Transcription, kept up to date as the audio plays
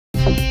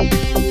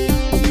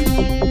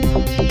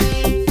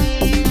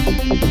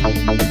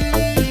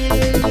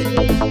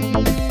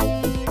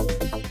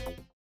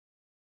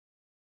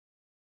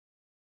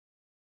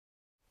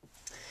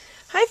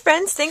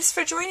friends, thanks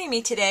for joining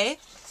me today.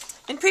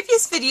 In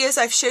previous videos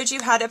I've showed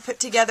you how to put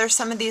together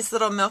some of these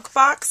little milk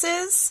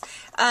boxes,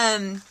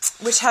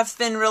 which have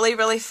been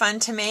really fun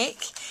to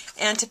make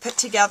and to put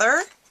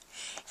together.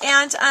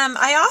 And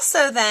I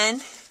also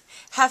then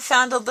have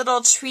found a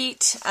little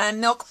treat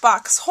milk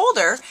box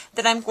holder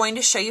that I'm going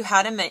to show you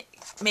how to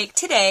make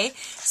today,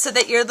 so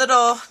that your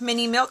little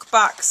mini milk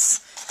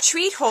box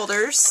treat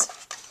holders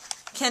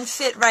can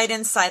fit right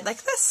inside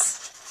like this.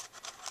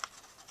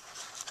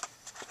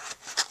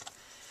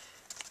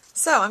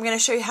 So I'm going to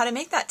show you how to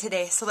make that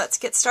today, so let's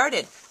get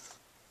started.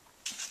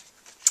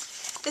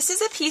 This is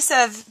a piece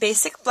of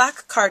basic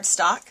black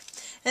cardstock,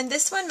 and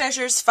this one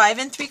measures 5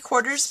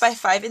 3/4 by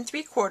 5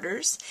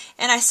 3/4,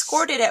 and I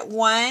scored it at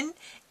 1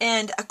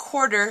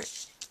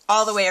 1/4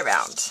 all the way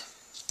around.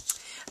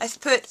 I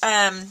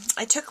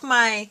took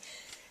my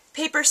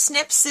paper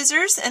snip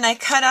scissors and I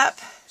cut up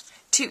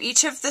to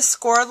each of the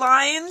score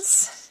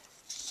lines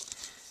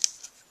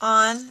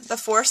on the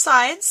 4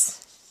 sides,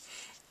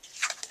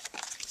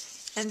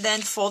 and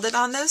then folded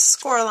on those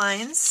score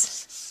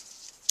lines.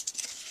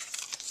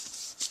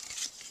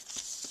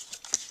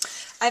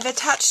 I've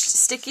attached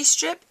sticky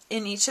strip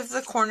in each of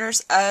the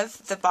corners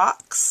of the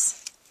box,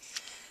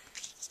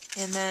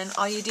 and then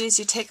all you do is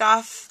you take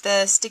off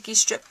the sticky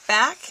strip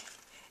back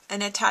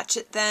and attach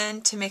it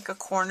then to make a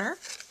corner.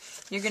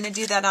 You're going to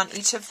do that on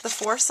each of the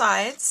 4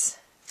 sides.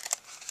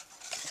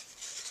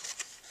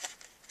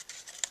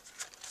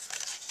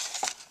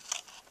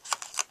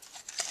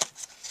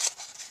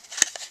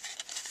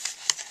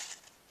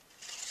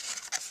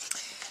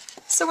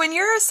 So when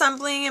you're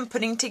assembling and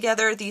putting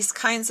together these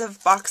kinds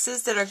of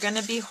boxes that are going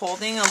to be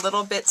holding a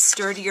little bit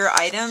sturdier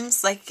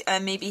items, like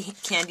maybe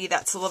candy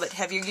that's a little bit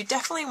heavier, you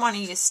definitely want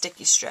to use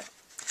sticky strip.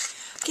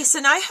 Okay, so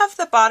now I have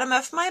the bottom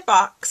of my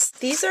box.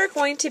 These are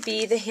going to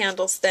be the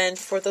handles then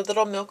for the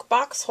little milk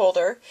box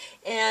holder,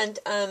 and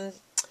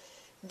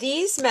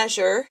these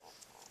measure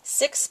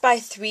 6 by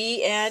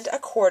 3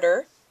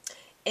 1/4.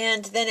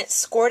 And then it's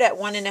scored at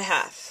 1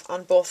 1/2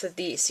 on both of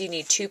these, so you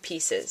need 2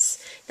 pieces.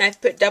 Now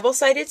I've put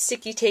double-sided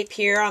sticky tape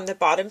here on the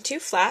bottom 2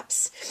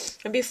 flaps,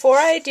 and before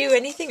I do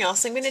anything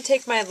else, I'm going to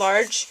take my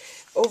large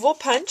oval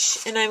punch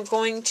and I'm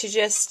going to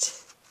just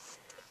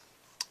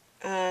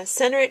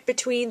center it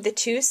between the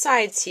 2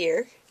 sides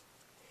here,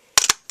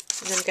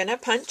 and I'm going to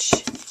punch.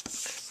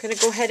 I'm going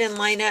to go ahead and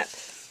line up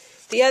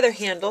the other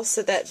handles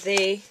so that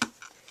they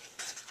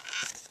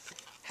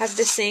have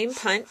the same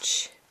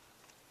punch.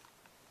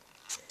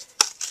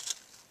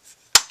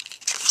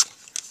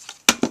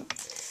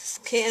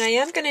 Okay, and I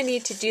am going to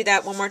need to do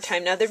that one more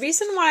time. Now the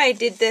reason why I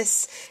did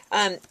this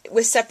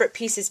with separate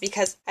pieces,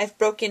 because I've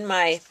broken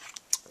my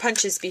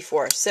punches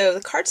before. So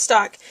the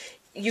cardstock,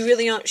 you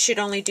really should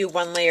only do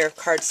 1 layer of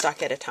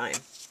cardstock at a time.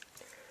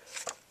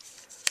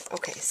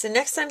 Okay, so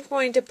next I'm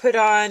going to put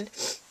on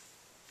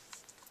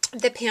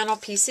the panel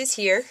pieces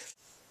here.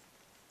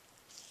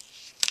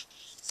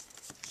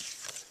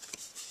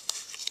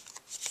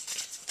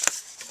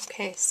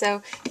 Okay,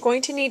 so I'm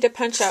going to need to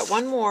punch out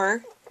one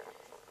more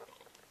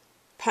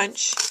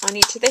punch on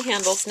each of the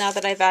handles now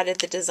that I've added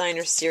the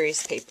Designer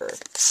Series paper.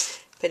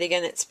 But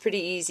again, it's pretty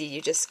easy. You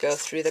just go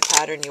through the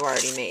pattern you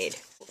already made.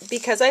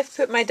 Because I've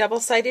put my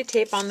double-sided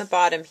tape on the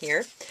bottom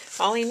here,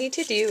 all I need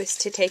to do is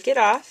to take it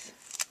off,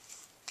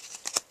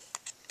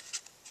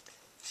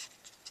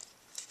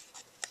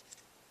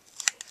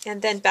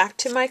 and then back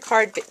to my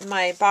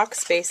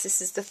box base. This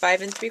is the 5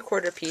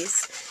 3/4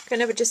 piece. I'm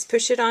going to just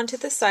push it onto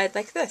the side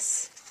like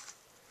this,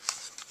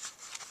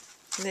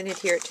 and then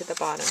adhere it to the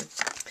bottom.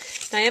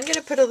 Now I am going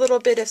to put a little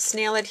bit of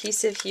snail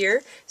adhesive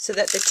here so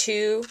that the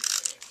 2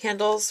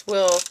 handles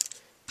will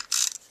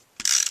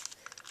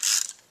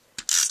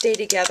stay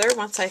together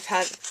once I've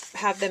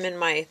have them in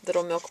my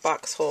little milk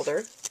box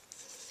holder.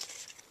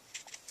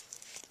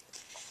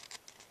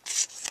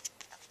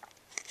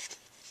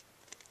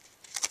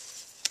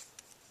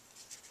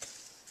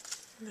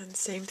 And then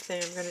same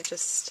thing, I'm going to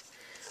just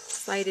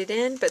slide it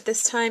in, but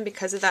this time,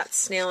 because of that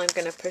snail, I'm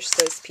going to push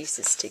those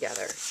pieces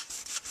together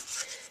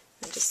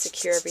and just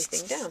secure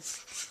everything down.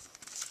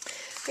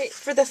 Okay,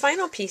 for the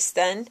final piece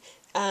then,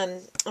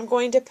 I'm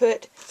going to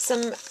put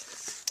some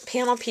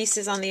panel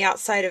pieces on the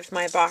outside of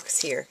my box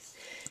here.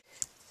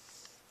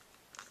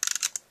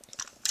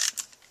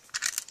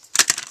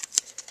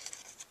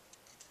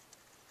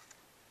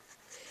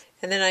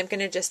 And then I'm going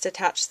to just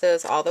attach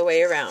those all the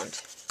way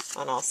around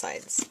on all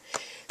sides.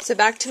 So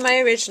back to my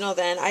original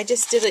then, I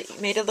just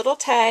made a little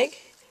tag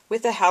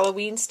with a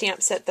Halloween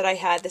stamp set that I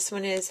had. This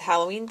one is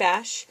Halloween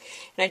Bash,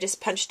 and I just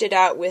punched it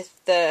out with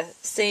the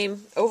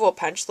same oval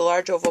punch, the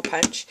large oval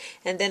punch,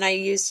 and then I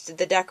used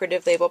the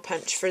decorative label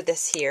punch for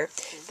this here.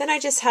 Then I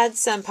just had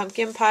some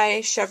pumpkin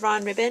pie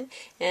chevron ribbon,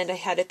 and I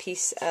had a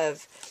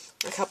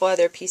couple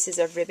other pieces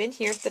of ribbon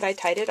here that I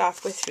tied it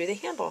off with through the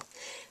handle.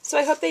 So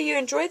I hope that you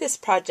enjoy this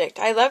project.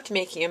 I loved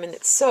making them, and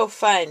it's so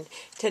fun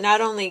to not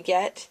only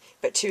get,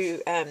 but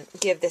to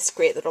give this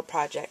great little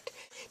project.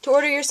 To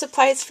order your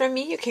supplies from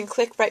me, you can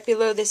click right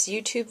below this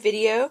YouTube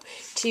video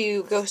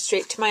to go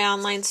straight to my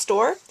online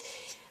store.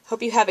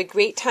 Hope you have a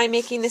great time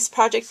making this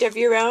project of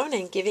your own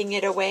and giving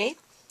it away.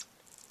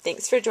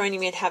 Thanks for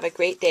joining me and have a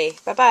great day.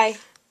 Bye-bye.